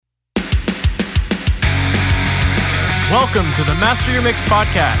Welcome to the Master Your Mix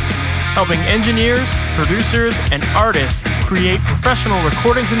podcast, helping engineers, producers, and artists create professional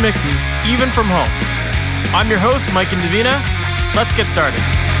recordings and mixes, even from home. I'm your host, Mike Indovina. Let's get started.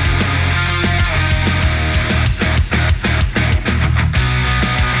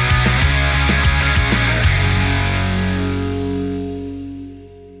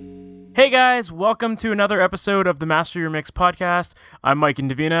 Hey guys, welcome to another episode of the Master Your Mix podcast. I'm Mike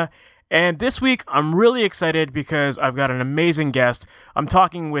Indovina. And this week, I'm really excited because I've got an amazing guest. I'm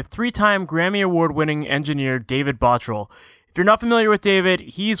talking with three-time Grammy Award-winning engineer David Bottrill. If you're not familiar with David,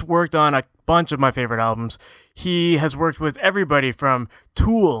 he's worked on a bunch of my favorite albums. He has worked with everybody from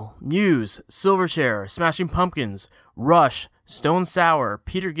Tool, Muse, Silverchair, Smashing Pumpkins, Rush, Stone Sour,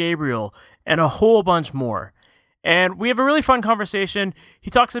 Peter Gabriel, and a whole bunch more. And we have a really fun conversation. He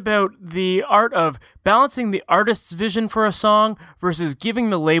talks about the art of balancing the artist's vision for a song versus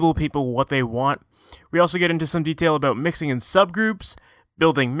giving the label people what they want. We also get into some detail about mixing in subgroups,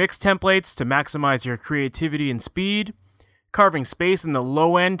 building mix templates to maximize your creativity and speed, carving space in the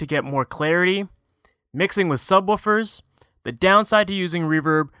low end to get more clarity, mixing with subwoofers, the downside to using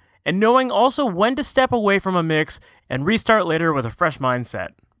reverb, and knowing also when to step away from a mix and restart later with a fresh mindset.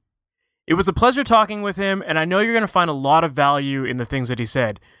 It was a pleasure talking with him, and I know you're going to find a lot of value in the things that he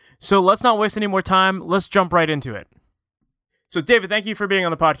said. So let's not waste any more time. Let's jump right into it. So David, thank you for being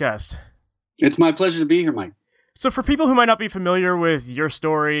on the podcast. It's my pleasure to be here, Mike. So for people who might not be familiar with your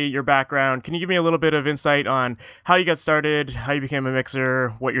story, your background, can you give me a little bit of insight on how you got started, how you became a mixer,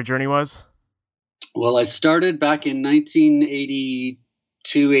 what your journey was? Well, I started back in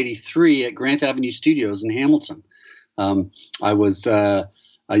 1982-83 at Grant Avenue Studios in Hamilton. I was a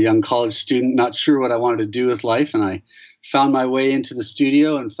young college student, not sure what I wanted to do with life, and I found my way into the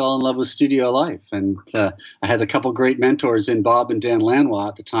studio and fell in love with studio life. And I had a couple great mentors in Bob and Dan Lanois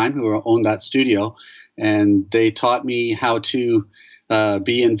at the time who owned that studio, and they taught me how to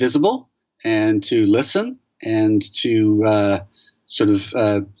be invisible and to listen and to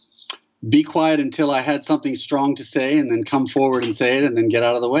be quiet until I had something strong to say, and then come forward and say it, and then get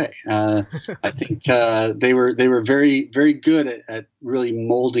out of the way. I think they were very, very good at really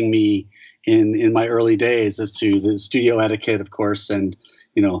molding me in my early days as to the studio etiquette, of course, and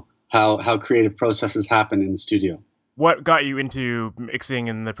how creative processes happen in the studio. What got you into mixing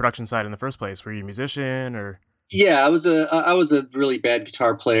in the production side in the first place? Were you a musician or? Yeah, I was a really bad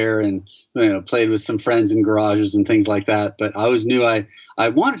guitar player, and played with some friends in garages and things like that. But I always knew I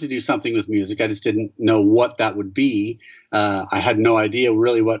wanted to do something with music. I just didn't know what that would be. I had no idea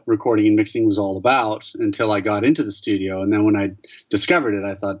really what recording and mixing was all about until I got into the studio. And then when I discovered it,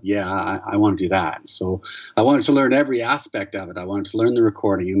 I thought, yeah, I want to do that. So I wanted to learn every aspect of it. I wanted to learn the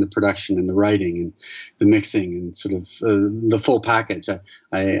recording and the production and the writing and the mixing and sort of the full package.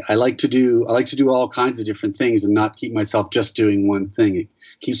 I like to do all kinds of different things and not keep myself just doing one thing. It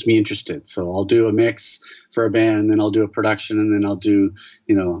keeps me interested. So I'll do a mix for a band, and then I'll do a production, and then I'll do,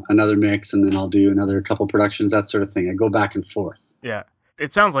 another mix, and then I'll do another couple productions, that sort of thing. I go back and forth. Yeah.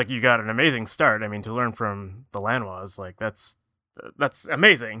 It sounds like you got an amazing start. I mean, to learn from the Lanois, like that's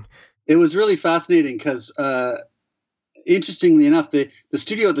amazing. It was really fascinating because, interestingly enough, the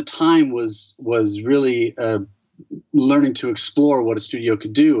studio at the time was really learning to explore what a studio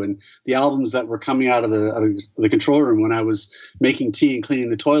could do, and the albums that were coming out of the control room when I was making tea and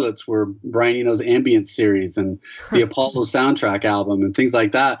cleaning the toilets were Brian Eno's Ambient series and the Apollo soundtrack album and things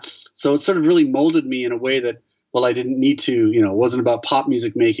like that. So it sort of really molded me in a way that, well, I didn't need to, it wasn't about pop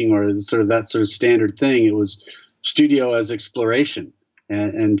music making or sort of that sort of standard thing. It was studio as exploration.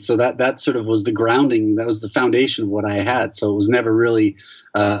 And so that sort of was the grounding, that was the foundation of what I had. So it was never really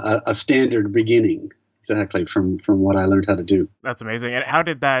a standard beginning. Exactly, from what I learned how to do. That's amazing. And how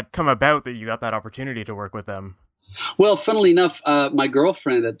did that come about that you got that opportunity to work with them? Well, funnily enough, my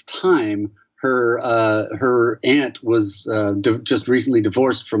girlfriend at the time, her aunt was just recently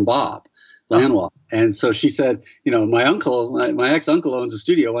divorced from Bob Lanois. And so she said, my ex-uncle owns a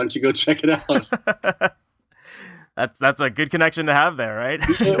studio. Why don't you go check it out? That's a good connection to have there, right?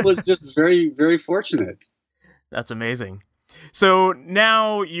 It was just very, very fortunate. That's amazing. So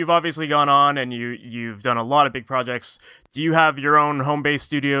now you've obviously gone on and you've done a lot of big projects. Do you have your own home-based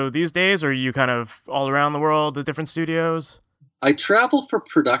studio these days, or are you kind of all around the world at different studios? I travel for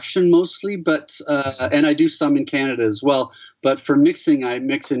production mostly, but and I do some in Canada as well. But for mixing, I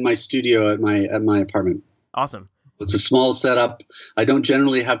mix in my studio at my apartment. Awesome. It's a small setup. I don't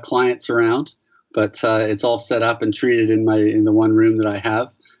generally have clients around, but it's all set up and treated in the one room that I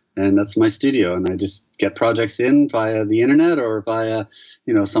have. And that's my studio, and I just get projects in via the internet or via,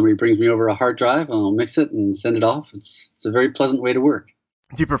 somebody brings me over a hard drive, and I'll mix it and send it off. It's a very pleasant way to work.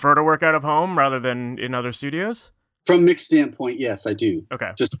 Do you prefer to work out of home rather than in other studios? From mix standpoint, yes, I do.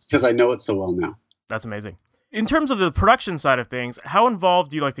 Okay. Just because I know it so well now. That's amazing. In terms of the production side of things, how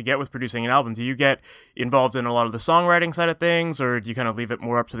involved do you like to get with producing an album? Do you get involved in a lot of the songwriting side of things, or do you kind of leave it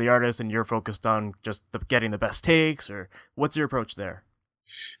more up to the artist and you're focused on just getting the best takes, or what's your approach there?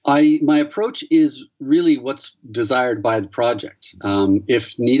 My approach is really what's desired by the project.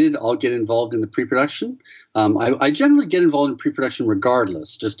 If needed, I'll get involved in the pre-production. I generally get involved in pre-production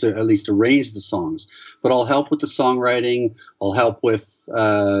regardless, just to at least arrange the songs. But I'll help with the songwriting. I'll help with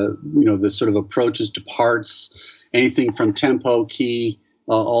the sort of approaches to parts, anything from tempo, key,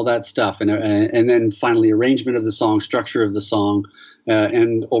 all that stuff, and then finally arrangement of the song, structure of the song,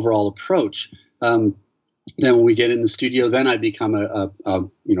 and overall approach. Then when we get in the studio, then I become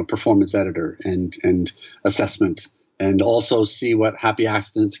a performance editor and assessment, and also see what happy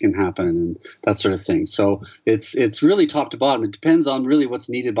accidents can happen and that sort of thing. So it's really top to bottom. It depends on really what's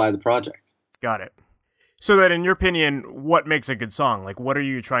needed by the project. Got it. So then, in your opinion, what makes a good song? Like, what are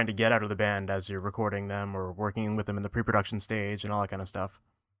you trying to get out of the band as you're recording them or working with them in the pre-production stage and all that kind of stuff?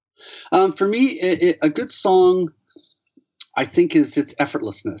 For me, a good song, I think, is its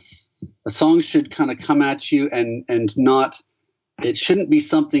effortlessness. A song should kind of come at you and not, it shouldn't be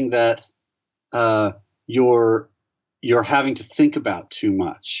something that you're having to think about too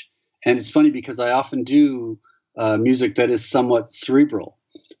much. And it's funny because I often do music that is somewhat cerebral,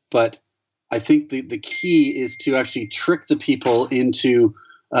 but I think the key is to actually trick the people into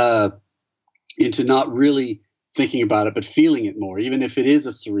not really thinking about it, but feeling it more, even if it is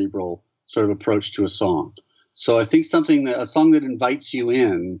a cerebral sort of approach to a song. So I think a song that invites you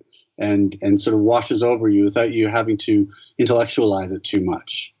in and sort of washes over you without you having to intellectualize it too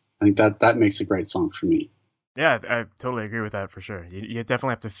much. I think that makes a great song for me. Yeah, I totally agree with that for sure. You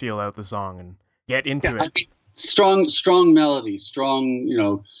definitely have to feel out the song and get into it. I mean, strong melody,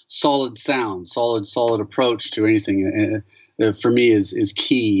 strong, solid sound, solid approach to anything. For me is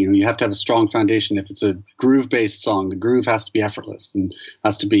key. You have to have a strong foundation. If it's a groove-based song, the groove has to be effortless and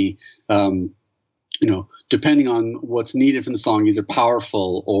has to be, depending on what's needed from the song, either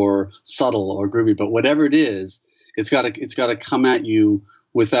powerful or subtle or groovy. But whatever it is, it's got to come at you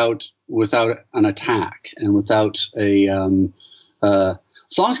without an attack and without a.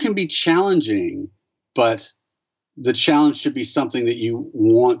 Songs can be challenging, but the challenge should be something that you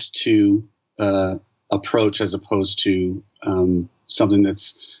want to approach as opposed to something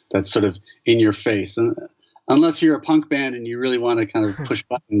that's sort of in your face. Unless you're a punk band and you really want to kind of push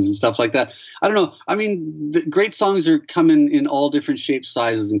buttons and stuff like that. I don't know. I mean, the great songs are coming in all different shapes,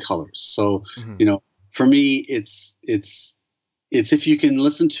 sizes, and colors. So, for me, it's if you can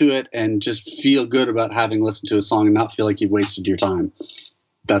listen to it and just feel good about having listened to a song and not feel like you've wasted your time,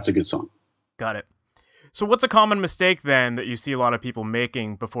 that's a good song. Got it. So what's a common mistake then that you see a lot of people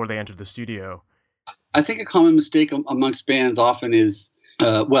making before they enter the studio? I think a common mistake amongst bands often is,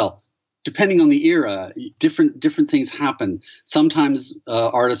 depending on the era, different things happen. Sometimes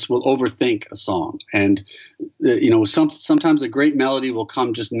artists will overthink a song, and sometimes a great melody will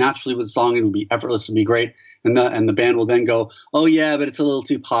come just naturally with the song and it'll be effortless and be great, and the band will then go, oh yeah, but it's a little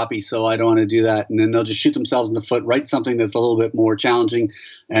too poppy, so I don't want to do that, and then they'll just shoot themselves in the foot, write something that's a little bit more challenging,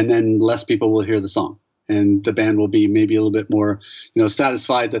 and then less people will hear the song. And the band will be maybe a little bit more,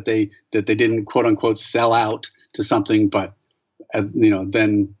 satisfied that they didn't quote unquote sell out to something, but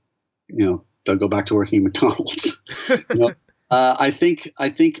then they'll go back to working at McDonald's. I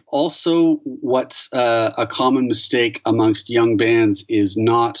think also what's a common mistake amongst young bands is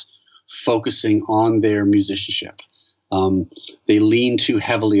not focusing on their musicianship. They lean too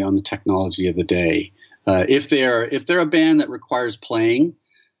heavily on the technology of the day. If they're a band that requires playing,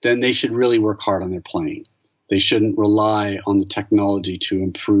 then they should really work hard on their playing. They shouldn't rely on the technology to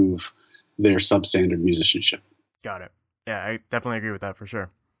improve their substandard musicianship. Got it. Yeah, I definitely agree with that for sure.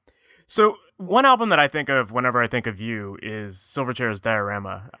 So one album that I think of whenever I think of you is Silverchair's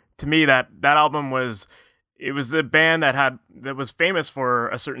Diorama. To me, that album was the band that was famous for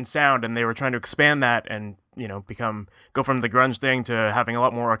a certain sound, and they were trying to expand that and go from the grunge thing to having a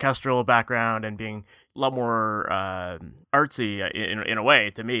lot more orchestral background and being a lot more artsy in a way.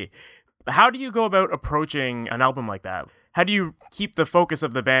 To me, how do you go about approaching an album like that? How do you keep the focus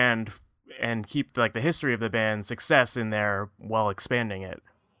of the band and keep the history of the band's success in there while expanding it?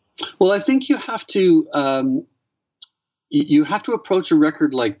 Well, I think you have to approach a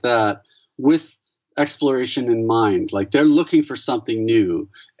record like that with exploration in mind. Like, they're looking for something new,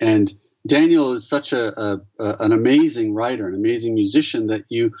 and Daniel is such an amazing writer, an amazing musician, that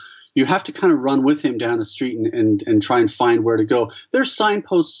you have to kind of run with him down the street and try and find where to go. There's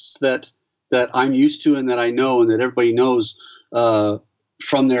signposts that I'm used to and that I know and that everybody knows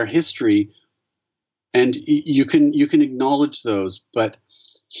from their history, and you can acknowledge those, but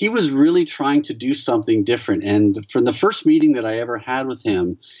he was really trying to do something different. And from the first meeting that I ever had with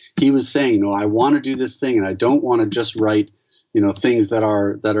him, he was saying, "No, I want to do this thing, and I don't want to just write, things that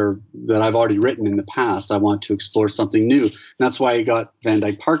I've already written in the past. I want to explore something new." And that's why he got Van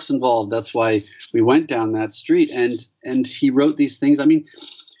Dyke Parks involved. That's why we went down that street, and he wrote these things. I mean,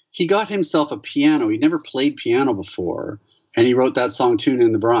 he got himself a piano. He'd never played piano before, and he wrote that song, "Tune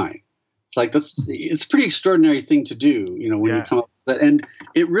in the Brine." It's like it's a pretty extraordinary thing to do, when you come up with that. And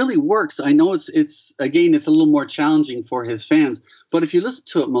it really works. I know it's a little more challenging for his fans, but if you listen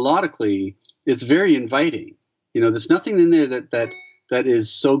to it melodically, it's very inviting. There's nothing in there that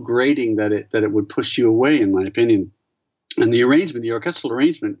is so grating that it would push you away, in my opinion. And the arrangement, the orchestral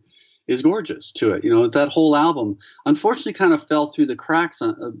arrangement, is gorgeous to it. That whole album, unfortunately, kind of fell through the cracks.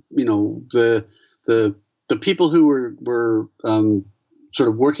 The people who were sort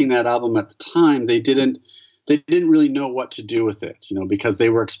of working that album at the time, they didn't really know what to do with it, because they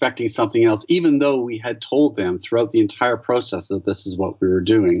were expecting something else, even though we had told them throughout the entire process that this is what we were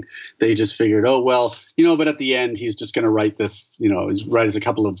doing. They just figured, oh, well, but at the end, he's just going to write this, write us a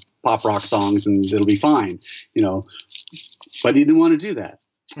couple of pop rock songs and it'll be fine, but he didn't want to do that.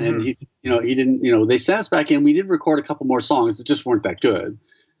 Mm-hmm. And he didn't, they sent us back in. We did record a couple more songs that just weren't that good,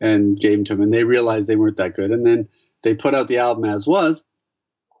 and gave them to him, and they realized they weren't that good. And then they put out the album as was.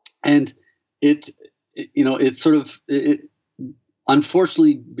 And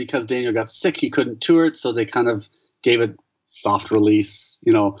unfortunately, because Daniel got sick, he couldn't tour it. So they kind of gave it soft release,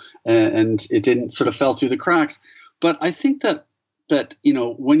 and it didn't sort of fell through the cracks. But I think that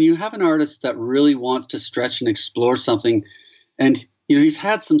when you have an artist that really wants to stretch and explore something, and he's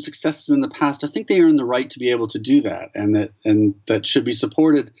had some successes in the past, I think they earn the right to be able to do that, and that should be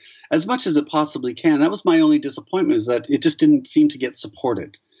supported as much as it possibly can. That was my only disappointment, is that it just didn't seem to get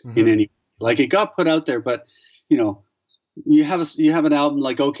supported in any, like, it got put out there, but you have an album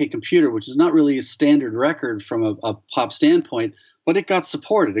like OK Computer, which is not really a standard record from a pop standpoint, but it got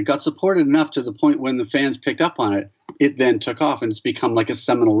supported. It got supported enough to the point when the fans picked up on it, it then took off, and it's become like a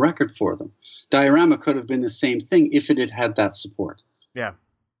seminal record for them. Diorama could have been the same thing if it had had that support. Yeah.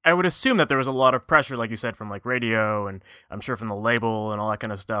 I would assume that there was a lot of pressure, like you said, from like radio, and I'm sure from the label and all that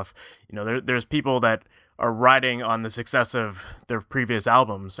kind of stuff. There's people that are riding on the success of their previous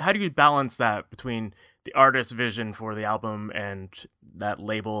albums. How do you balance that between the artist's vision for the album and that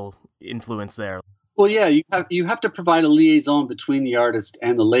label influence there? Well, yeah, you have to provide a liaison between the artist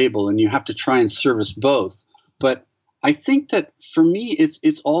and the label, and you have to try and service both. But I think that for me,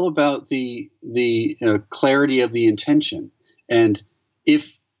 it's all about the clarity of the intention. And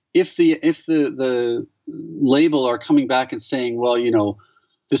if the label are coming back and saying, well,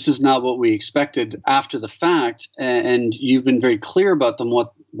 this is not what we expected after the fact, and you've been very clear about them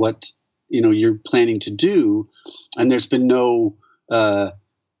what you're planning to do, and there's been no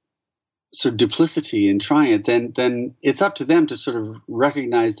sort of duplicity in trying it, then it's up to them to sort of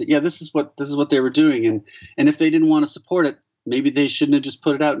recognize that, yeah, this is what they were doing, and if they didn't want to support it, maybe they shouldn't have just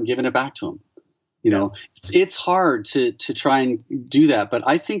put it out and given it back to them. It's hard to try and do that, but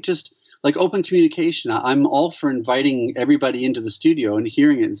I think just like open communication, I'm all for inviting everybody into the studio and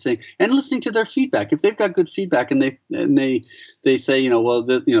hearing it and saying, and listening to their feedback. If they've got good feedback and they say,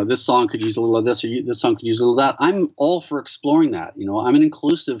 this song could use a little of this, or this song could use a little of that, I'm all for exploring that. I'm an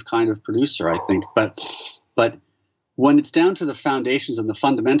inclusive kind of producer, I think, but when it's down to the foundations and the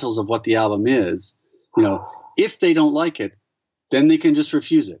fundamentals of what the album is, if they don't like it, then they can just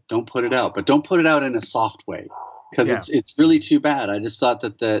refuse it. Don't put it out, but don't put it out in a soft way, because it's really too bad. I just thought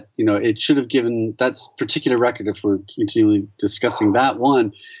that it should have given that particular record, if we're continually discussing that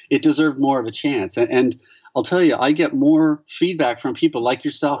one, it deserved more of a chance. And I'll tell you, I get more feedback from people like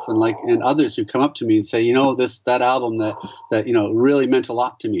yourself and others who come up to me and say, that album that really meant a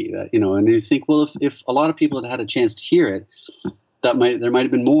lot to me. And you think, well, if a lot of people had had a chance to hear it, there might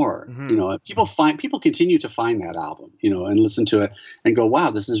have been more. Mm-hmm. People continue to find that album, and listen to it and go, wow,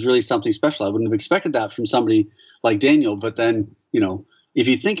 this is really something special. I wouldn't have expected that from somebody like Daniel. But then, if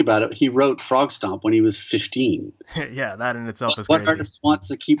you think about it, he wrote Frog Stomp when he was 15. Yeah, that in itself is what crazy. Artist wants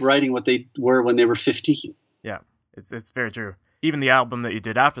to keep writing what they were when they were 15? Yeah, it's very true. Even the album that you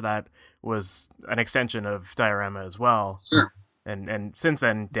did after that was an extension of Diorama as well. Sure. And since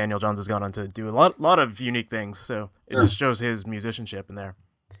then, Daniel Johns has gone on to do a lot of unique things. So it just shows his musicianship in there.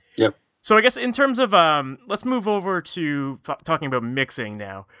 Yep. So I guess in terms of, let's move over to talking about mixing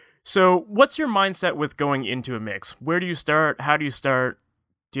now. So what's your mindset with going into a mix? Where do you start? How do you start?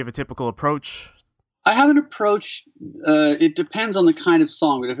 Do you have a typical approach? I have an approach. It depends on the kind of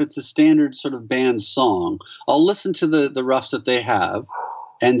song, but if it's a standard sort of band song, I'll listen to the roughs that they have.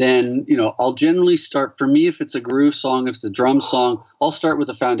 And then, I'll generally start, for me, if it's a groove song, if it's a drum song, I'll start with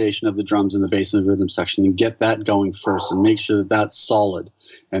the foundation of the drums and the bass and the rhythm section and get that going first and make sure that that's solid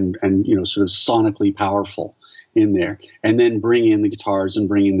and sort of sonically powerful in there. And then bring in the guitars and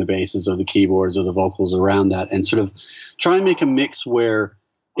bring in the basses or the keyboards or the vocals around that and sort of try and make a mix where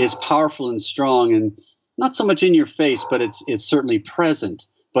it's powerful and strong and not so much in your face, but it's certainly present.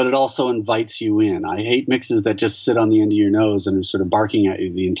 But it also invites you in. I hate mixes that just sit on the end of your nose and are sort of barking at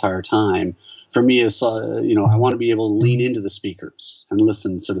you the entire time. For me, it's, I want to be able to lean into the speakers and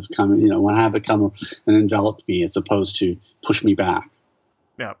listen, sort of come, want to have it come and envelop me as opposed to push me back.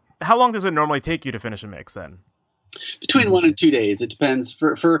 Yeah. How long does it normally take you to finish a mix then? Between 1 and 2 days. It depends.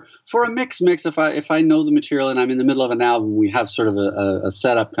 For a mix, if I know the material and I'm in the middle of an album, we have sort of a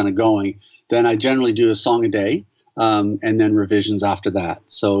setup kind of going, then I generally do a song a day. And then revisions after that.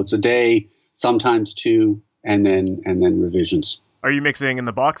 So it's a day, sometimes 2, and then revisions. Are you mixing in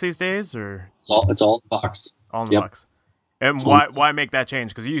the box these days, or it's all in the box? All in the box. And why make that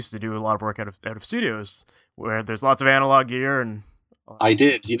change? Because you used to do a lot of work out of studios where there's lots of analog gear and. I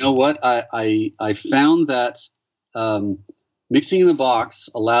did. You know what? I found that mixing in the box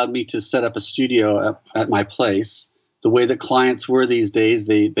allowed me to set up a studio at my place. The way that clients were these days,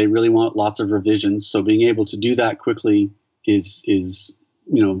 they really want lots of revisions. So being able to do that quickly is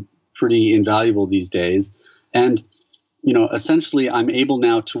pretty invaluable these days. And, essentially I'm able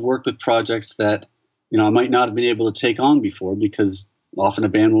now to work with projects that, I might not have been able to take on before because often a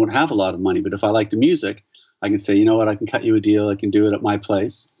band won't have a lot of money. But if I like the music, I can say, you know what, I can cut you a deal. I can do it at my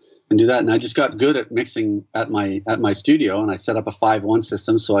place. And do that. And I just got good at mixing at my studio, and I set up a 5-1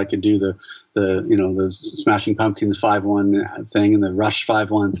 system so I could do the Smashing Pumpkins 5-1 thing and the Rush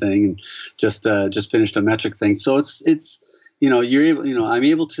 5-1 thing, and just finished a metric thing. So it's you're able, I'm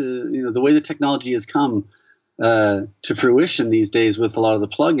able to, the way the technology has come to fruition these days with a lot of the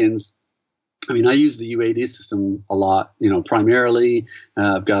plugins. I mean, I use the UAD system a lot, primarily.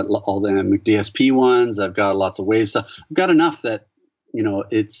 I've got all the DSP ones. I've got lots of Wave stuff. I've got enough that,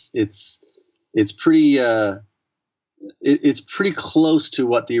 it's pretty close to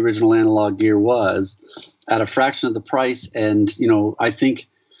what the original analog gear was at a fraction of the price. And, I think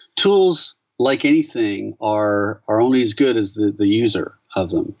tools, like anything, are only as good as the user of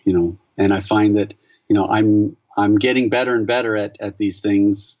them, and I find that, I'm getting better and better at these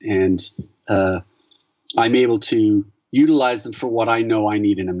things, and I'm able to utilize them for what I know I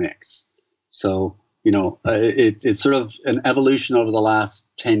need in a mix. So, it's sort of an evolution over the last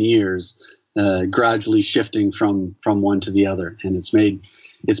 10 years, gradually shifting from one to the other. And it's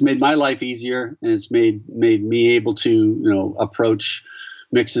made my life easier, and it's made me able to, approach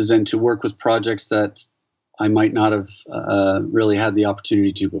mixes and to work with projects that I might not have really had the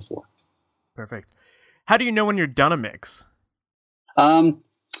opportunity to before. Perfect. How do you know when you're done a mix? I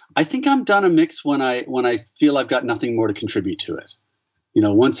think I'm done a mix when I feel I've got nothing more to contribute to it.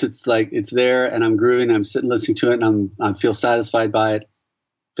 Once it's like it's there and I'm grooving, I'm sitting listening to it, and I feel satisfied by it,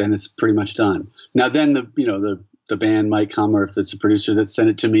 then it's pretty much done. Now then the band might come, or if it's a producer that sent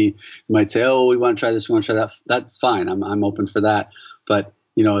it to me, might say, oh, we want to try this, we want to try that. That's fine. I'm open for that. But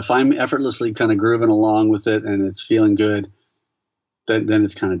if I'm effortlessly kind of grooving along with it and it's feeling good, then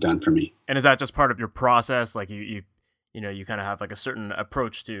it's kind of done for me. And is that just part of your process? Like you kind of have like a certain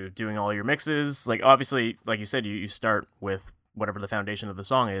approach to doing all your mixes. Like obviously, like you said, you start with whatever the foundation of the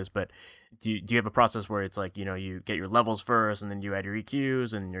song is, but do you have a process where it's like, you get your levels first and then you add your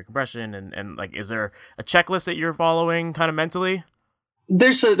EQs and your compression and like, is there a checklist that you're following kind of mentally?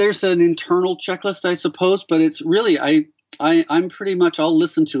 There's an internal checklist, I suppose, but it's really, I'm pretty much, I'll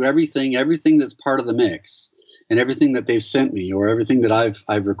listen to everything that's part of the mix and everything that they've sent me or everything that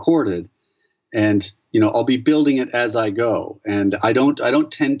I've recorded. And, I'll be building it as I go. And I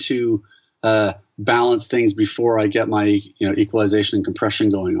don't tend to, balance things before I get my equalization and compression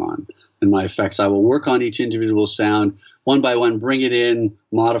going on and my effects. I will work on each individual sound one by one, bring it in,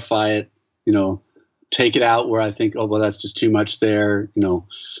 modify it, take it out where I think, oh, well, that's just too much there,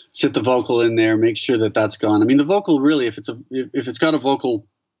 sit the vocal in there, make sure that that's gone. I mean, the vocal really, if it's got a vocal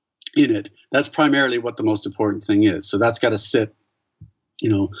in it, that's primarily what the most important thing is. So that's got to sit,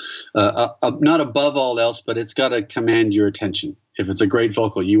 not above all else, but it's got to command your attention. If it's a great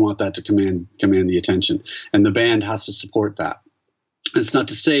vocal, you want that to command the attention, and the band has to support that. It's not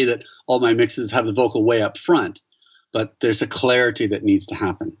to say that all my mixes have the vocal way up front, but there's a clarity that needs to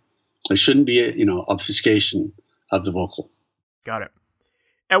happen. There shouldn't be obfuscation of the vocal. Got it.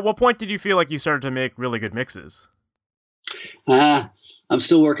 At what point did you feel like you started to make really good mixes? I'm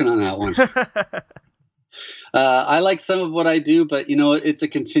still working on that one. I like some of what I do, but it's a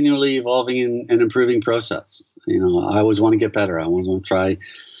continually evolving and improving process. I always want to get better. I always want to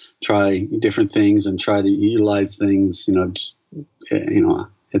try different things and try to utilize things.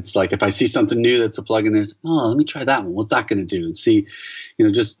 It's like if I see something new that's a plugin, there's let me try that one. What's that going to do? And see,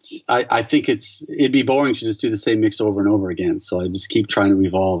 I think it'd be boring to just do the same mix over and over again. So I just keep trying to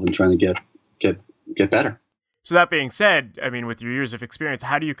evolve and trying to get better. So that being said, I mean, with your years of experience,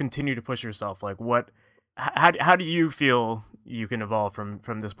 how do you continue to push yourself? Like how do you feel you can evolve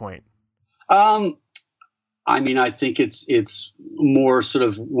from this point? I mean, I think it's more sort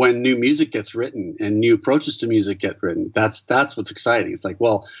of when new music gets written and new approaches to music get written. That's what's exciting. It's like,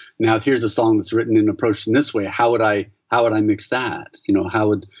 well, now here's a song that's written and approached in this way. How would I mix that?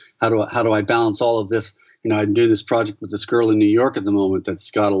 How do I balance all of this? I'm doing this project with this girl in New York at the moment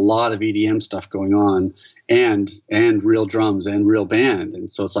that's got a lot of EDM stuff going on and real drums and real band.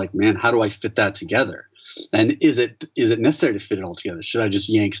 And so it's like, man, how do I fit that together? And is it necessary to fit it all together? Should I just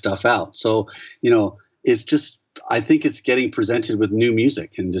yank stuff out? So, it's just, I think it's getting presented with new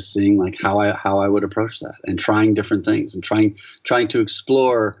music and just seeing like how I would approach that and trying different things and trying to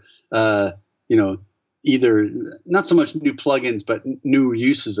explore, either not so much new plugins, but new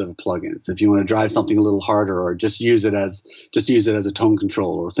uses of plugins. If you want to drive something a little harder or just use it as a tone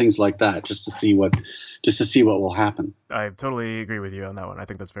control or things like that, just to see what will happen. I totally agree with you on that one. I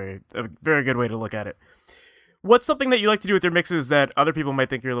think that's a very good way to look at it. What's something that you like to do with your mixes that other people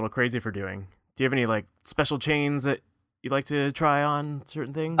might think you're a little crazy for doing? Do you have any like special chains that you like to try on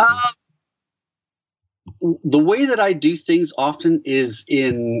certain things? The way that I do things often is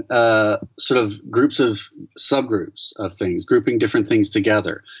in sort of groups of subgroups of things, grouping different things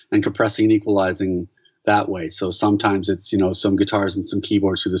together and compressing and equalizing that way. So sometimes it's, some guitars and some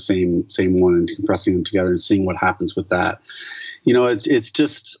keyboards through the same one and compressing them together and seeing what happens with that. It's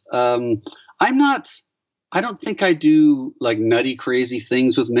just, I don't think I do like nutty, crazy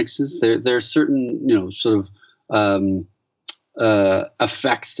things with mixes. There are certain, sort of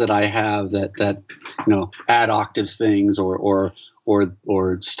effects that I have that add octaves things or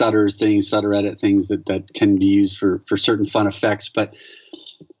stutter edit things that can be used for certain fun effects. But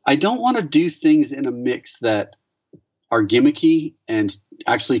I don't want to do things in a mix that are gimmicky and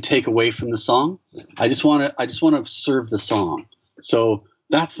actually take away from the song. I just want to serve the song. So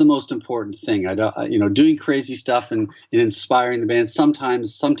that's the most important thing. Doing crazy stuff and inspiring the band.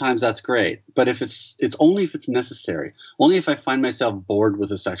 Sometimes that's great, but it's only if it's necessary. Only if I find myself bored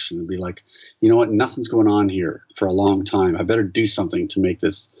with a section and be like, you know what, nothing's going on here for a long time. I better do something to make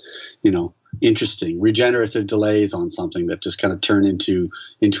this, interesting. Regenerative delays on something that just kind of turn into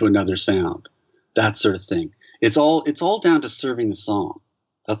another sound. That sort of thing. It's all down to serving the song.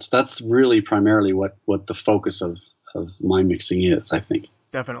 That's really primarily what the focus of my mixing is, I think.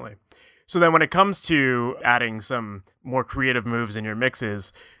 Definitely. So then when it comes to adding some more creative moves in your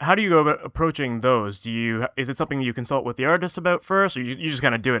mixes, how do you go about approaching those? Is it something you consult with the artist about first, or you just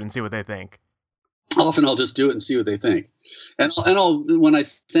kind of do it and see what they think? Often I'll just do it and see what they think. And I'll when I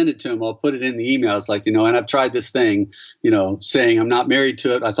send it to them, I'll put it in the email. It's like, and I've tried this thing, saying I'm not married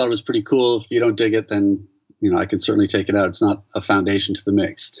to it. I thought it was pretty cool. If you don't dig it, then, I can certainly take it out. It's not a foundation to the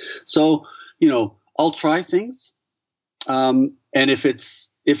mix. So, I'll try things. And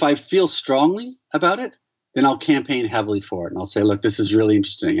if I feel strongly about it, then I'll campaign heavily for it. And I'll say, look, this is really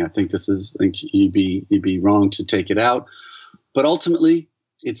interesting. I think you'd be wrong to take it out. But ultimately,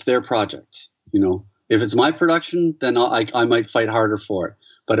 it's their project. If it's my production, then I might fight harder for it.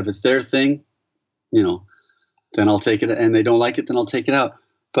 But if it's their thing, then I'll take it. And they don't like it, then I'll take it out.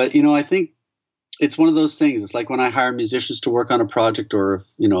 But, I think it's one of those things. It's like when I hire musicians to work on a project, or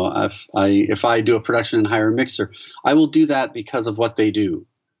if I do a production and hire a mixer, I will do that because of what they do.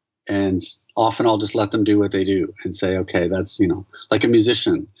 And often I'll just let them do what they do and say, okay, that's, like a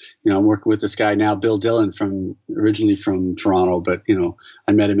musician. I'm working with this guy now, Bill Dillon, originally from Toronto, but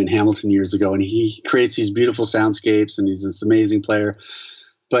I met him in Hamilton years ago, and he creates these beautiful soundscapes, and he's this amazing player.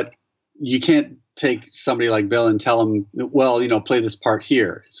 But you can't take somebody like Bill and tell him, well, play this part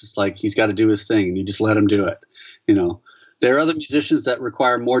here. It's just like he's got to do his thing, and you just let him do it. There are other musicians that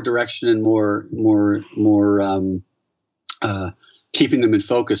require more direction and more keeping them in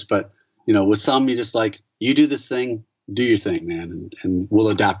focus. But with some, you just like, you do this thing, do your thing, man, and we'll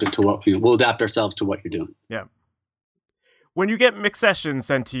adapt it to we'll adapt ourselves to what you're doing. Yeah. When you get mix sessions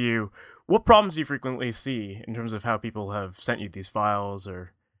sent to you, what problems do you frequently see in terms of how people have sent you these files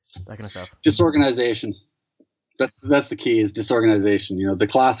or that kind of stuff? Disorganization. That's the key, is disorganization. The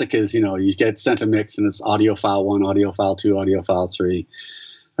classic is, you get sent a mix and it's audio file 1, audio file 2, audio file 3.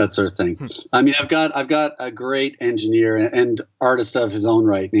 that sort of thing. I mean, I've got a great engineer and artist of his own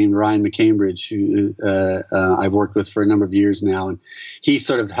right named Ryan McCambridge, who I've worked with for a number of years now, and he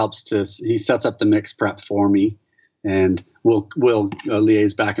sort of he sets up the mix prep for me, and we'll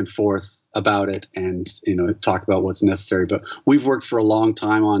liaise back and forth about it, and talk about what's necessary. But we've worked for a long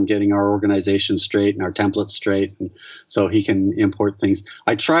time on getting our organization straight and our templates straight, and so he can import things.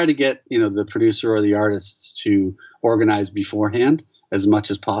 I try to get the producer or the artists to organize beforehand as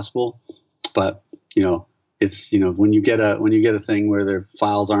much as possible, but it's when you get a thing where their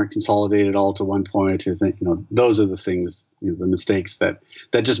files aren't consolidated all to one point, or those are the things, the mistakes that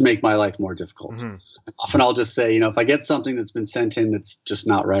just make my life more difficult. Often I'll just say, if I get something that's been sent in that's just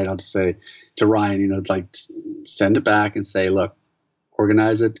not right, I'll just say to Ryan, send it back and say, look,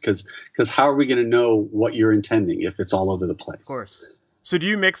 organize it, because how are we going to know what you're intending if it's all over the place? Of course. So do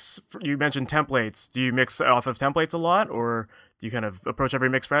you mix? You mentioned templates. Do you mix off of templates a lot, or do you kind of approach every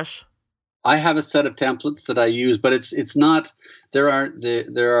mix fresh? I have a set of templates that I use, but it's not. There are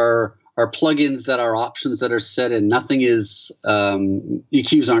plugins that are options that are set in. Nothing is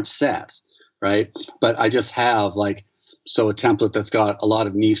EQs aren't set, right? But I just have a template that's got a lot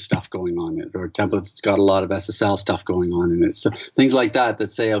of Neve stuff going on it, or a template that's got a lot of SSL stuff going on in it. So things like that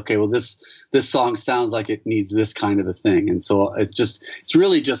say, okay, well this song sounds like it needs this kind of a thing, and so it's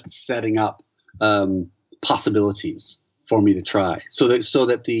really just setting up possibilities for me to try, so that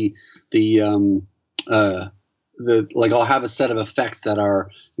I'll have a set of effects that are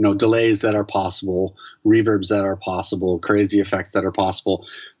delays that are possible, reverbs that are possible, crazy effects that are possible.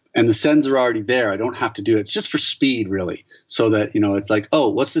 And the sends are already there. I don't have to do it. It's just for speed, really. So that, it's like, oh,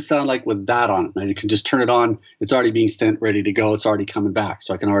 what's this sound like with that on it? And I can just turn it on. It's already being sent, ready to go. It's already coming back.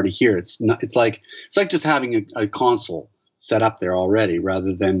 So I can already hear it. It's like just having a console set up there already,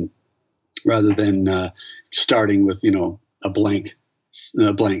 rather than starting with, a blank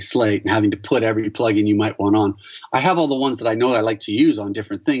slate and having to put every plugin you might want on. I have all the ones that I know I like to use on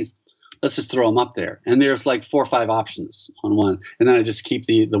different things. Let's just throw them up there. And there's 4 or 5 options on one. And then I just keep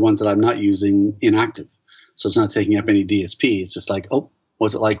the ones that I'm not using inactive. So it's not taking up any DSP. It's just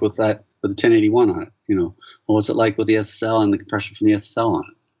what's it like with the 1081 on it? Well, what's it like with the SSL and the compression from the SSL on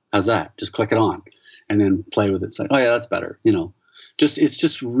it? How's that? Just click it on and then play with it. It's like, oh yeah, that's better. It's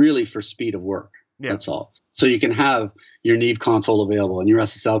just really for speed of work. Yeah. That's all. So you can have your Neve console available and your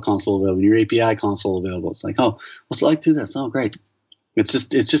SSL console available and your API console available. It's like, oh, what's it like to do this? Oh, great. It's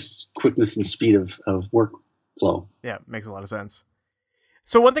just quickness and speed of workflow. Yeah, makes a lot of sense.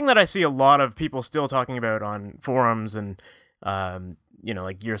 So one thing that I see a lot of people still talking about on forums and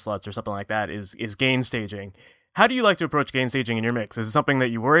like Gearsluts or something like that is gain staging. How do you like to approach gain staging in your mix? Is it something that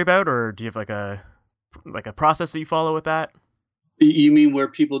you worry about, or do you have a process that you follow with that? You mean where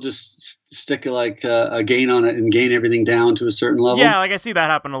people just stick a gain on it and gain everything down to a certain level? Yeah, I see that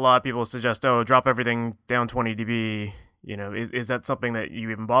happen a lot. People suggest, drop everything down 20 dB. Is that something that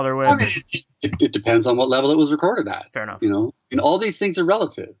you even bother with? I mean, it depends on what level it was recorded at. Fair enough. And all these things are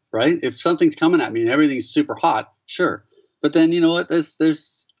relative, right? If something's coming at me and everything's super hot, sure. But then you know what?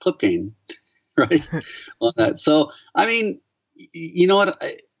 There's clip gain, right? On that. So I mean, you know what?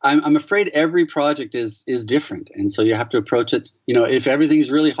 I'm afraid every project is different, and so you have to approach it. If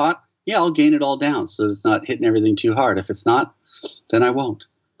everything's really hot, yeah, I'll gain it all down so it's not hitting everything too hard. If it's not, then I won't.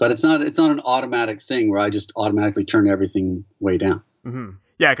 But it's not an automatic thing where I just automatically turn everything way down. Mm-hmm.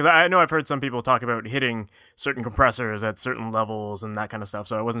 Yeah, because I know I've heard some people talk about hitting certain compressors at certain levels and that kind of stuff.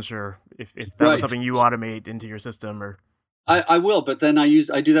 So I wasn't sure if that was something you automate into your system or. I will, but then I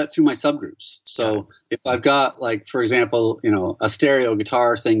do that through my subgroups. So if I've got, for example, a stereo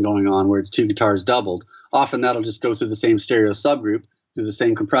guitar thing going on where it's 2 guitars doubled, often that'll just go through the same stereo subgroup through the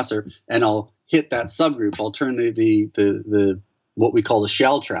same compressor, and I'll hit that subgroup. I'll turn the what we call the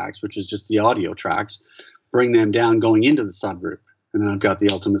shell tracks, which is just the audio tracks, bring them down going into the subgroup, and then I've got the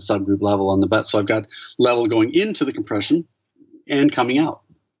ultimate subgroup level on the butt. So I've got level going into the compression and coming out.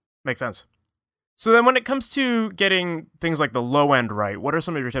 Makes sense. So then when it comes to getting things like the low end right, what are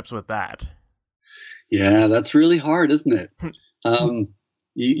some of your tips with that? Yeah, that's really hard, isn't it?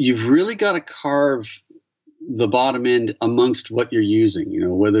 You've really got to carve the bottom end amongst what you're using,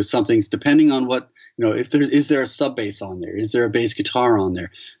 whether something's depending on what, is there a sub bass on there? Is there a bass guitar on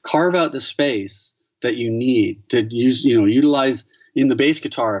there? Carve out the space that you need to use, utilize in the bass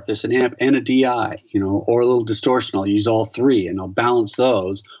guitar. If there's an amp and a DI, or a little distortion, I'll use all 3 and I'll balance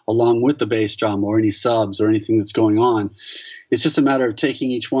those along with the bass drum or any subs or anything that's going on. It's just a matter of taking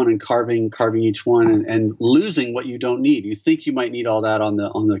each one and carving each one and losing what you don't need. You think you might need all that on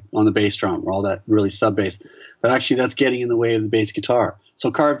the bass drum or all that really sub bass, but actually that's getting in the way of the bass guitar.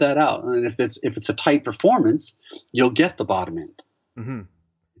 So carve that out. And if it's a tight performance, you'll get the bottom end. Mm-hmm.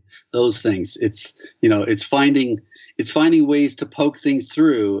 those things. It's finding ways to poke things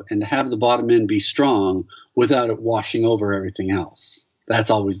through and to have the bottom end be strong without it washing over everything else. That's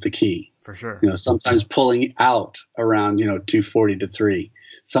always the key. For sure. Sometimes pulling out around 240 to 3,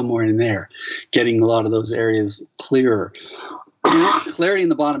 somewhere in there, getting a lot of those areas clearer. Clarity in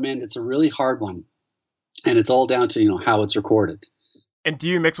the bottom end, it's a really hard one, and it's all down to how it's recorded. And do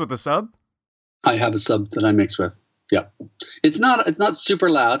you mix with the sub? I have a sub that I mix with. Yeah, it's not super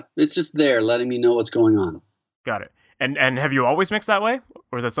loud. It's just there, letting me know what's going on. Got it. And have you always mixed that way,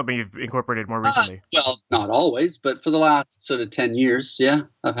 or is that something you've incorporated more recently? Well, not always, but for the last sort of 10 years, yeah,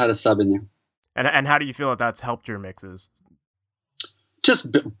 I've had a sub in there. And how do you feel that that's helped your mixes? Just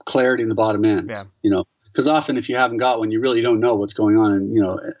clarity in the bottom end. Yeah. Because often if you haven't got one, you really don't know what's going on. And,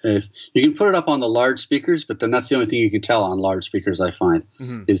 if you can put it up on the large speakers, but then that's the only thing you can tell on large speakers, I find,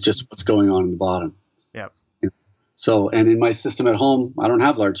 is just what's going on in the bottom. Yeah. So, and in my system at home, I don't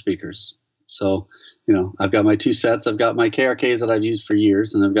have large speakers. So, I've got my 2 sets. I've got my KRKs that I've used for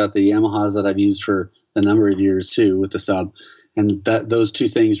years, and I've got the Yamahas that I've used for a number of years too with the sub. And those 2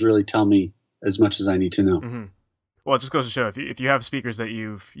 things really tell me as much as I need to know. Mm-hmm. Well, it just goes to show if you have speakers that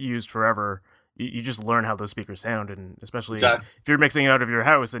you've used forever, you just learn how those speakers sound, and especially Exactly. if you're mixing out of your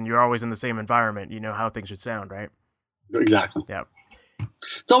house and you're always in the same environment, you know how things should sound, right? Exactly. Yeah.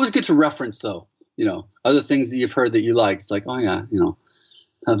 It's always good to reference, though. Other things that you've heard that you like. It's like, oh yeah,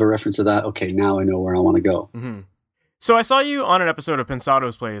 have a reference to that. Okay, now I know where I want to go. Mm-hmm. So I saw you on an episode of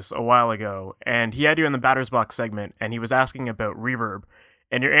Pensado's Place a while ago, and he had you in the batter's box segment, and he was asking about reverb,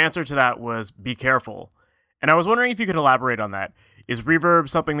 and your answer to that was be careful. And I was wondering if you could elaborate on that. Is reverb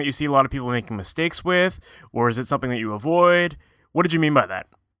something that you see a lot of people making mistakes with, or is it something that you avoid? What did you mean by that?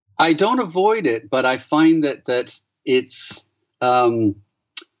 I don't avoid it, but I find that it's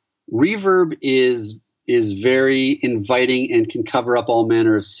reverb is very inviting and can cover up all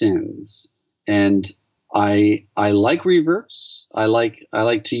manner of sins. And I like reverbs. I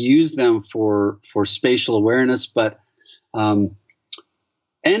like to use them for spatial awareness, but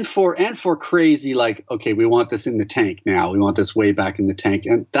and for crazy, like, okay, we want this in the tank now. We want this way back in the tank,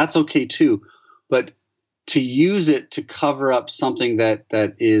 and that's okay too. But to use it to cover up something that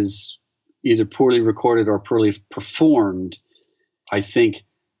is either poorly recorded or poorly performed, I think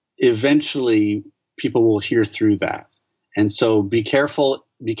eventually people will hear through that. And so be careful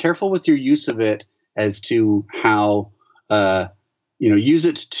with your use of it as to how, use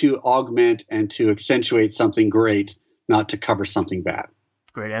it to augment and to accentuate something great, not to cover something bad.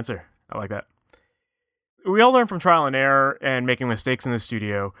 Great answer. I like that. We all learn from trial and error and making mistakes in the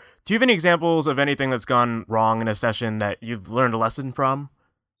studio. Do you have any examples of anything that's gone wrong in a session that you've learned a lesson from?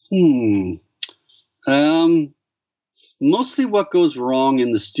 Mostly what goes wrong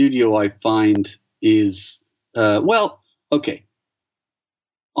in the studio, I find, is, okay.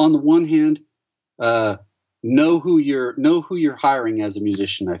 On the one hand, know who you're hiring as a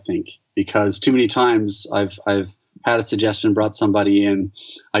musician, I think, because too many times I've had a suggestion, brought somebody in.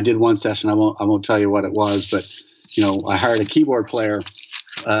 I did one session. I won't tell you what it was, but I hired a keyboard player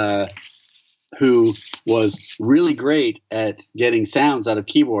who was really great at getting sounds out of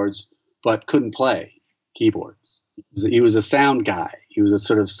keyboards, but couldn't play keyboards. He was a sound guy. He was a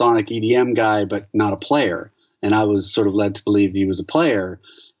sort of sonic EDM guy, but not a player. And I was sort of led to believe he was a player.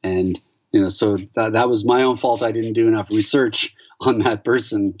 And so that was my own fault. I didn't do enough research on that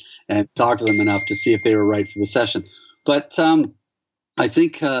person and talk to them enough to see if they were right for the session. But I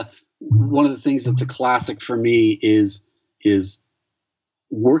think one of the things that's a classic for me is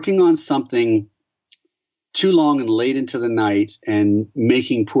working on something too long and late into the night and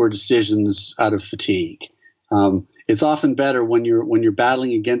making poor decisions out of fatigue. It's often better when you're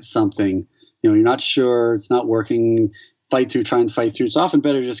battling against something, you're not sure, it's not working, try and fight through. It's often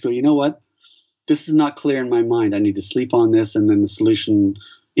better to just go, you know what? This is not clear in my mind. I need to sleep on this, and then the solution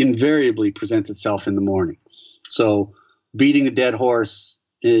invariably presents itself in the morning. So beating a dead horse,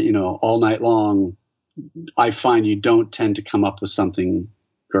 all night long, I find you don't tend to come up with something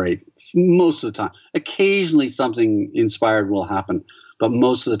great most of the time. Occasionally something inspired will happen, but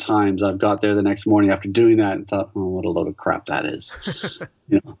most of the times I've got there the next morning after doing that and thought, oh, what a load of crap that is.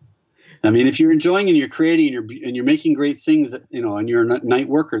 I mean, if you're enjoying and you're creating and you're making great things, and you're a night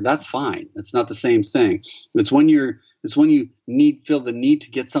worker, that's fine. It's not the same thing. It's when you feel the need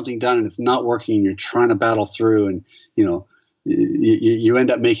to get something done and it's not working and you're trying to battle through, and you end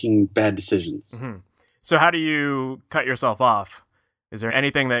up making bad decisions. Mm-hmm. So how do you cut yourself off? Is there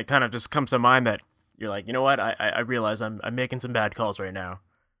anything that kind of just comes to mind that you're like, you know what, I realize I'm making some bad calls right now?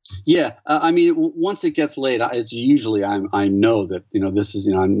 Yeah, I mean, once it gets late, it's usually I know that this is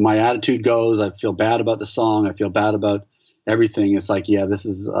my attitude goes. I feel bad about the song. I feel bad about everything. It's like, yeah, this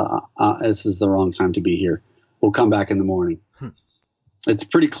is the wrong time to be here. We'll come back in the morning. It's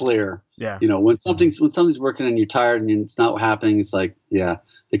pretty clear. Yeah. When something's working and you're tired and it's not happening, it's like, yeah,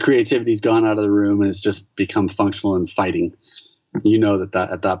 the creativity's gone out of the room and it's just become functional and fighting. That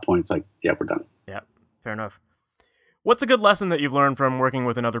at that point, it's like, yeah, we're done. Yeah, fair enough. What's a good lesson that you've learned from working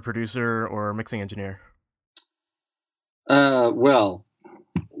with another producer or mixing engineer? Well,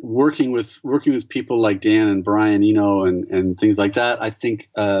 working with people like Dan and Brian, and things like that, I think,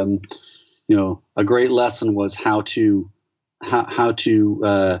 a great lesson was how to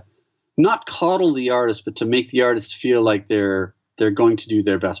not coddle the artist, but to make the artist feel like they're going to do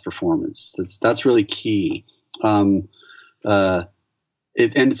their best performance. That's really key.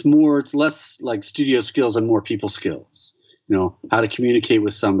 It's less like studio skills and more people skills. How to communicate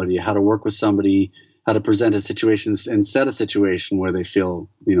with somebody, how to work with somebody, how to present a situation and set a situation where they feel,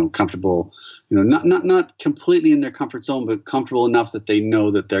 comfortable, not completely in their comfort zone, but comfortable enough that they know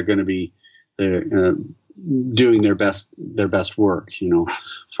that they're going to be doing their best work.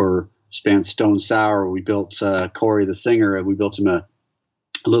 For Span Stone Sour, we built Corey the singer. We built him a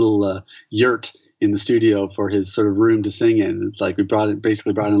little yurt in the studio for his sort of room to sing in. It's like we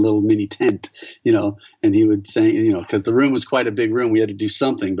basically brought in a little mini tent, and he would sing, because the room was quite a big room. We had to do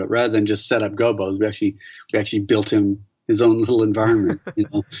something, but rather than just set up gobos, we actually built him his own little environment,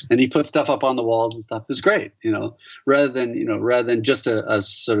 and he put stuff up on the walls and stuff. It was great, rather than just a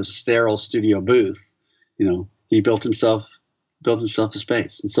sort of sterile studio booth, he built himself a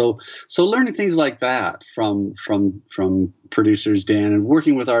space. And so learning things like that from producers, Dan, and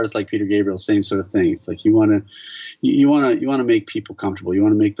working with artists like Peter Gabriel, same sort of thing. It's like you want to make people comfortable. You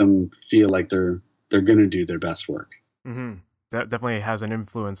want to make them feel like they're going to do their best work. Mm-hmm. That definitely has an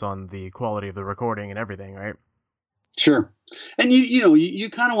influence on the quality of the recording and everything, right? Sure. And you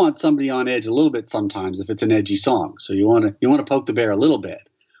kind of want somebody on edge a little bit sometimes if it's an edgy song. So you want to poke the bear a little bit,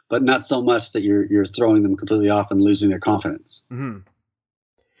 but not so much that you're throwing them completely off and losing their confidence. Mm-hmm.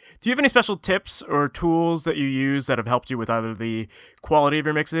 Do you have any special tips or tools that you use that have helped you with either the quality of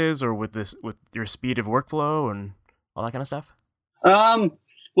your mixes or with your speed of workflow and all that kind of stuff?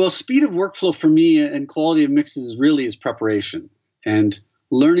 Well, speed of workflow for me and quality of mixes really is preparation and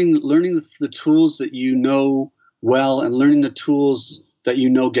learning the tools that you know well and learning the tools that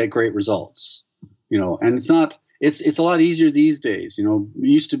get great results. And it's a lot easier these days. It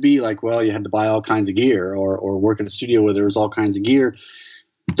used to be like, well, you had to buy all kinds of gear or work at a studio where there was all kinds of gear.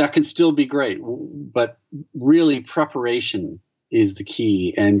 That can still be great, but really preparation is the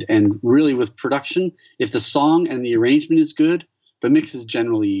key. And really with production, if the song and the arrangement is good, the mix is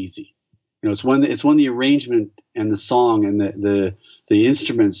generally easy. It's when the arrangement and the song and the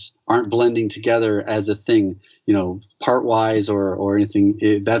instruments aren't blending together as a thing, part wise or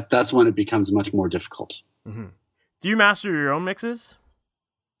anything. That's when it becomes much more difficult. Mm-hmm. Do you master your own mixes?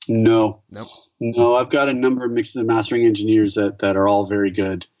 No. Nope. No, I've got a number of mixing and mastering engineers that are all very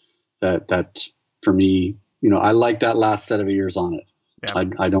good. That for me, I like that last set of ears on it. Yeah.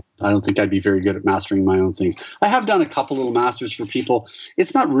 I don't think I'd be very good at mastering my own things. I have done a couple little masters for people.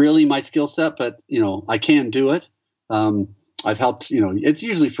 It's not really my skill set, but I can do it. I've helped. It's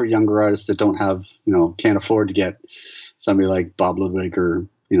usually for younger artists that don't have, can't afford to get somebody like Bob Ludwig or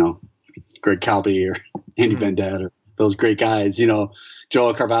Greg Calby or Andy Bendet or those great guys.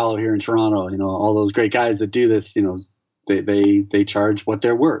 Joel Carvalho here in Toronto. All those great guys that do this. They charge what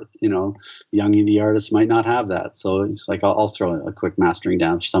they're worth. Young indie artists might not have that, so it's like I'll throw a quick mastering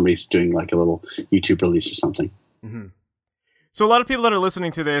down for somebody who's doing like a little YouTube release or something. Mm-hmm. So a lot of people that are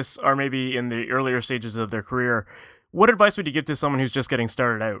listening to this are maybe in the earlier stages of their career. What advice would you give to someone who's just getting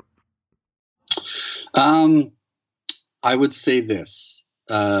started out? I would say this: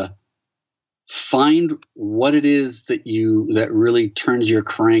 find what it is that really turns your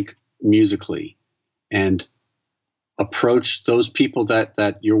crank musically, and approach those people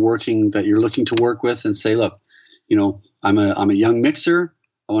that you're looking to work with and say, look, I'm a young mixer.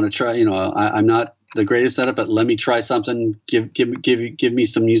 I want to try, I'm not the greatest at it, but let me try something. Give me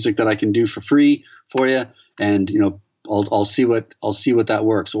some music that I can do for free for you. And, I'll see what that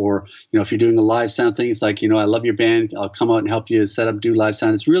works. Or, if you're doing a live sound thing, it's like, I love your band. I'll come out and help you set up, do live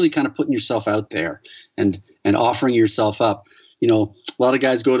sound. It's really kind of putting yourself out there and offering yourself up. A lot of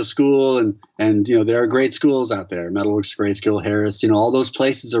guys go to school and there are great schools out there. Metalworks, Grade School, Harris, all those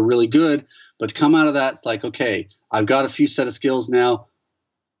places are really good. But come out of that, it's like, okay, I've got a few set of skills now.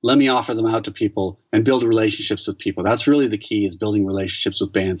 Let me offer them out to people and build relationships with people. That's really the key, is building relationships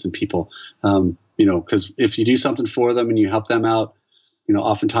with bands and people. Because if you do something for them and you help them out,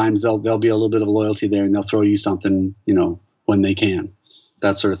 oftentimes there'll be a little bit of loyalty there and they'll throw you something, when they can.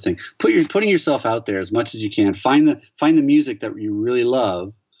 that sort of thing. Putting yourself out there as much as you can. Find the music that you really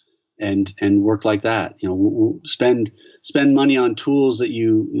love, and work like that. Spend money on tools that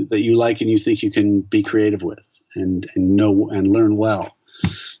you like and you think you can be creative with, and know and learn well.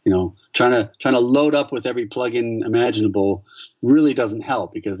 Trying to load up with every plugin imaginable really doesn't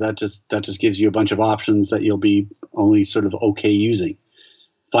help, because that just gives you a bunch of options that you'll be only sort of okay using.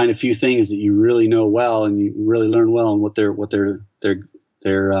 Find a few things that you really know well and you really learn well, and what their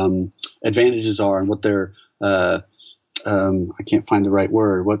advantages are, and what their I can't find the right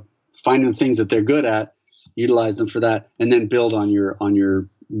word. Find the things that they're good at, utilize them for that, and then build on your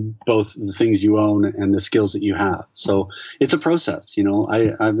both the things you own and the skills that you have. So it's a process.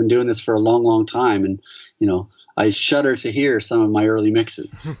 I've been doing this for a long, long time, and I shudder to hear some of my early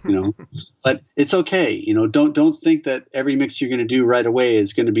mixes. But it's okay. Don't think that every mix you're going to do right away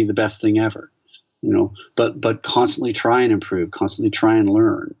is going to be the best thing ever. But constantly try and improve, constantly try and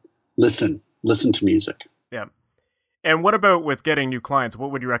learn, listen to music. Yeah. And what about with getting new clients? What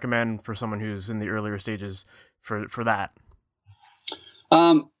would you recommend for someone who's in the earlier stages for that?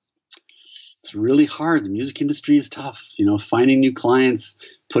 It's really hard. The music industry is tough. Finding new clients,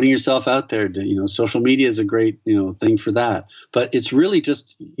 putting yourself out there. Social media is a great thing for that. But it's really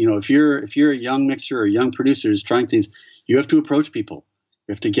just if you're a young mixer or a young producer who's trying things, you have to approach people.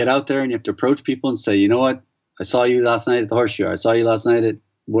 You have to get out there and you have to approach people and say, you know what, I saw you last night at the Horseshoe. I saw you last night at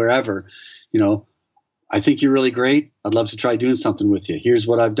wherever. I think you're really great. I'd love to try doing something with you. Here's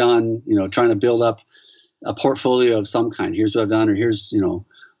what I've done, trying to build up a portfolio of some kind. Here's what I've done, or here's,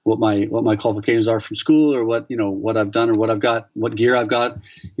 what my qualifications are from school, or what I've done, or what I've got, what gear I've got.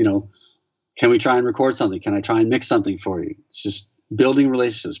 Can we try and record something? Can I try and mix something for you? It's just building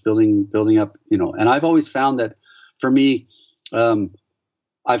relationships, building up, and I've always found that for me,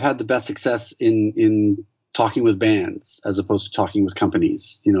 I've had the best success in talking with bands as opposed to talking with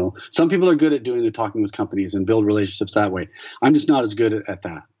companies. Some people are good at doing the talking with companies and build relationships that way. I'm just not as good at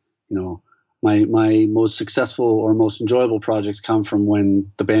that. My most successful or most enjoyable projects come from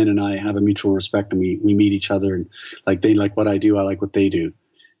when the band and I have a mutual respect, and we meet each other, and like they like what I do, I like what they do,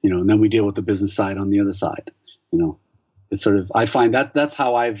 and then we deal with the business side on the other side. It's sort of, I find that's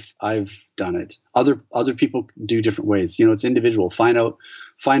how I've done it. Other people do different ways. It's individual. Find out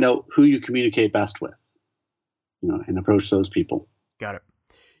who you communicate best with. And approach those people. Got it.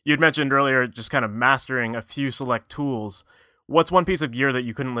 You'd mentioned earlier just kind of mastering a few select tools. What's one piece of gear that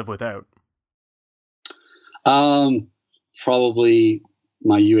you couldn't live without? Probably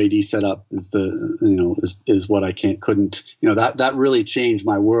my UAD setup is is what I couldn't. That really changed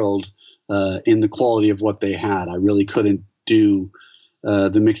my world in the quality of what they had. I really couldn't do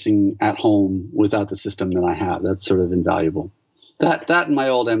the mixing at home without the system that I have. That's sort of invaluable. That and my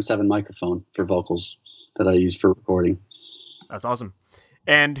old M7 microphone for vocals that I use for recording. That's awesome.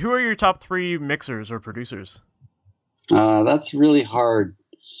 And who are your top 3 mixers or producers? That's really hard.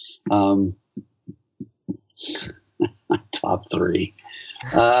 My top 3.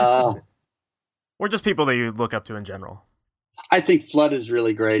 Or just people that you look up to in general. I think Flood is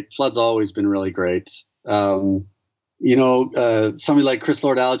really great. Flood's always been really great. Somebody like Chris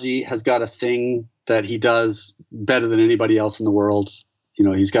Lord-Alge has got a thing that he does better than anybody else in the world.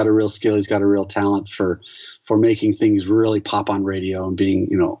 He's got a real skill. He's got a real talent for making things really pop on radio and being,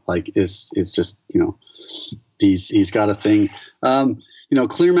 it's just, he's got a thing.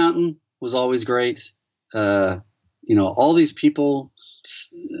 Clear Mountain was always great. All these people,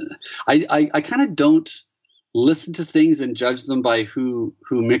 I kind of don't listen to things and judge them by who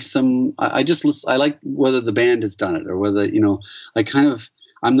mixed them. I like whether the band has done it, or whether,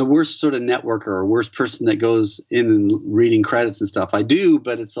 I'm the worst sort of networker or worst person that goes in and reading credits and stuff. I do,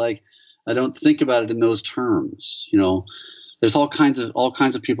 but it's like I don't think about it in those terms. There's all kinds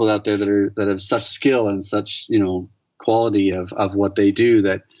of people out there that have such skill and such quality of what they do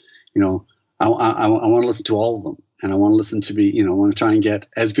that I want to listen to all of them, and I want to listen to I want to try and get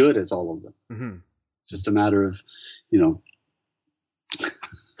as good as all of them. Mm-hmm. It's just a matter of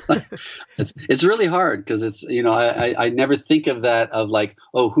it's really hard because it's I never think of that of like,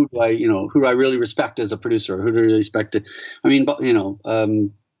 oh, who do I really respect as a producer, or who do I really respect it. I mean,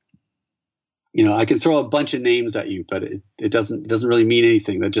 I can throw a bunch of names at you, but it doesn't really mean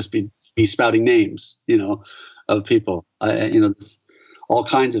anything. That just be spouting names of people. There's all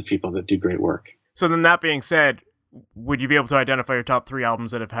kinds of people that do great work. So then, that being said, would you be able to identify your top 3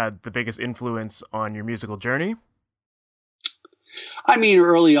 albums that have had the biggest influence on your musical journey? I mean,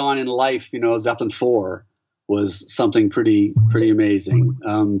 early on in life, Zeppelin 4 was something pretty amazing.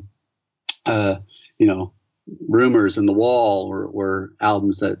 Rumors and The Wall were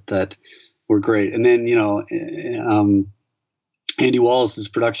albums that were great. And then, Andy Wallace's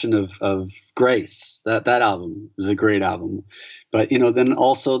production of Grace. That album is a great album. But then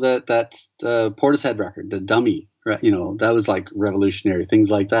also that Portishead record, the Dummy, that was like revolutionary.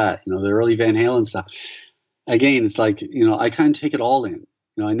 Things like that. The early Van Halen stuff. Again, it's like I kind of take it all in.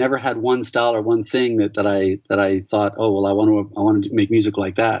 I never had one style or one thing that I thought, oh well, I want to make music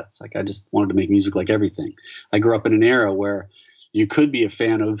like that. It's like I just wanted to make music like everything. I grew up in an era where you could be a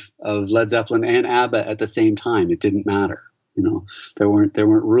fan of Led Zeppelin and ABBA at the same time. It didn't matter. There weren't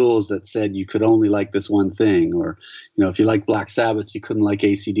rules that said you could only like this one thing, or if you like Black Sabbath, you couldn't like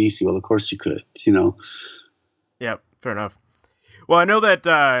AC/DC. Well, of course you could. Yeah, fair enough. Well, I know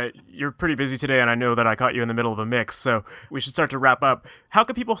that you're pretty busy today, and I know that I caught you in the middle of a mix, so we should start to wrap up. How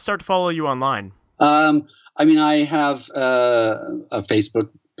can people start to follow you online? I have a Facebook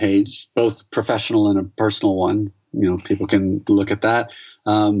page, both professional and a personal one. People can look at that.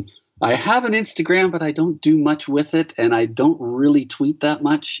 I have an Instagram, but I don't do much with it, and I don't really tweet that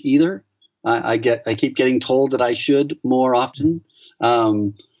much either. I keep getting told that I should more often,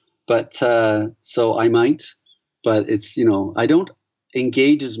 but so I might. But it's I don't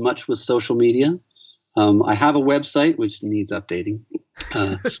engage as much with social media. I have a website which needs updating.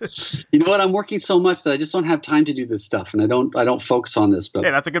 You know what? I'm working so much that I just don't have time to do this stuff, and I don't focus on this. But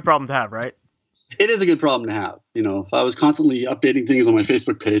yeah, that's a good problem to have, right? It is a good problem to have. If I was constantly updating things on my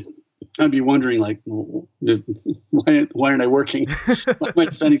Facebook page, I'd be wondering, like, why aren't I working? Why am I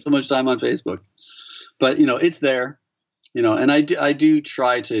spending so much time on Facebook? But it's there. And I do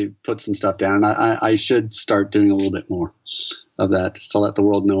try to put some stuff down. I should start doing a little bit more of that, just to let the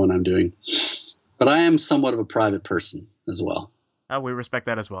world know what I'm doing. But I am somewhat of a private person as well. We respect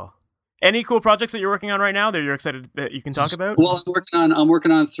that as well. Any cool projects that you're working on right now that you're excited that you can talk about? Well, I'm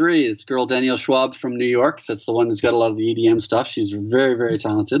working on 3. It's girl Danielle Schwab from New York. That's the one who's got a lot of the EDM stuff. She's very, very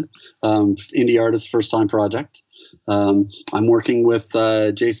talented. Indie artist, first time project. I'm working with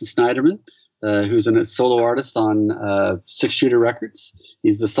Jason Snyderman, who's a solo artist on 6 Shooter Records.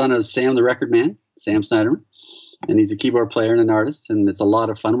 He's the son of Sam the Record Man, Sam Snyderman. And he's a keyboard player and an artist, and it's a lot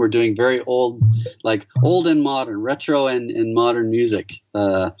of fun. We're doing very old and modern, retro and modern music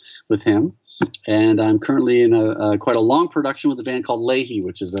with him. And I'm currently in a quite a long production with a band called Leahy,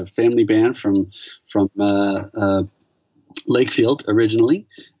 which is a family band from Lakefield originally,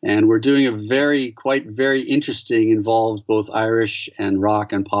 and we're doing a very interesting, involved both Irish and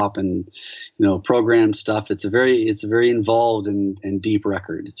rock and pop and programmed stuff. It's a very involved and deep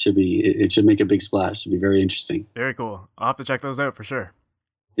record. It should make a big splash. It should be very interesting. Very cool. I'll have to check those out for sure.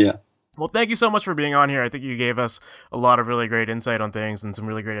 Yeah. Well, thank you so much for being on here. I think you gave us a lot of really great insight on things and some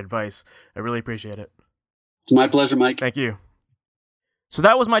really great advice. I really appreciate it. It's my pleasure, Mike. Thank you. So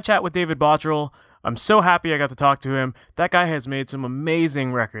that was my chat with David Bottrill. I'm so happy I got to talk to him. That guy has made some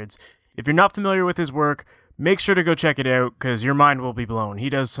amazing records. If you're not familiar with his work, make sure to go check it out because your mind will be blown.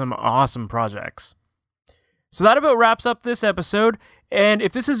 He does some awesome projects. So that about wraps up this episode. And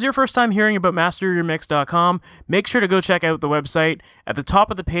if this is your first time hearing about masteryourmix.com, make sure to go check out the website. At the top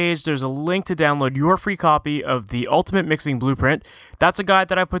of the page, there's a link to download your free copy of the Ultimate Mixing Blueprint. That's a guide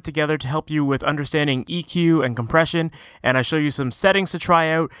that I put together to help you with understanding EQ and compression, and I show you some settings to try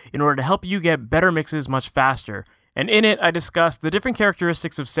out in order to help you get better mixes much faster. And in it, I discuss the different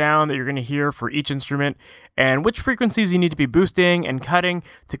characteristics of sound that you're going to hear for each instrument and which frequencies you need to be boosting and cutting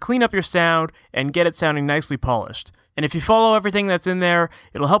to clean up your sound and get it sounding nicely polished. And if you follow everything that's in there,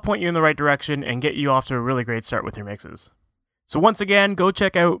 it'll help point you in the right direction and get you off to a really great start with your mixes. So once again, go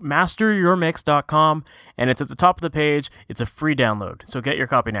check out masteryourmix.com, and it's at the top of the page. It's a free download, so get your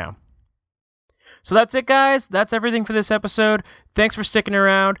copy now. So that's it, guys. That's everything for this episode. Thanks for sticking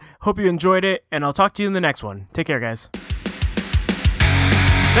around. Hope you enjoyed it, and I'll talk to you in the next one. Take care, guys.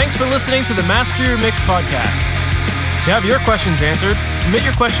 Thanks for listening to the Master Your Mix podcast. To have your questions answered, submit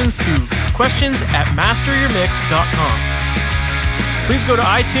your questions to questions@masteryourmix.com. Please go to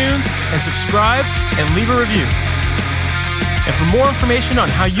iTunes and subscribe and leave a review. And for more information on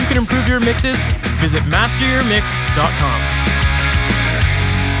how you can improve your mixes, visit masteryourmix.com.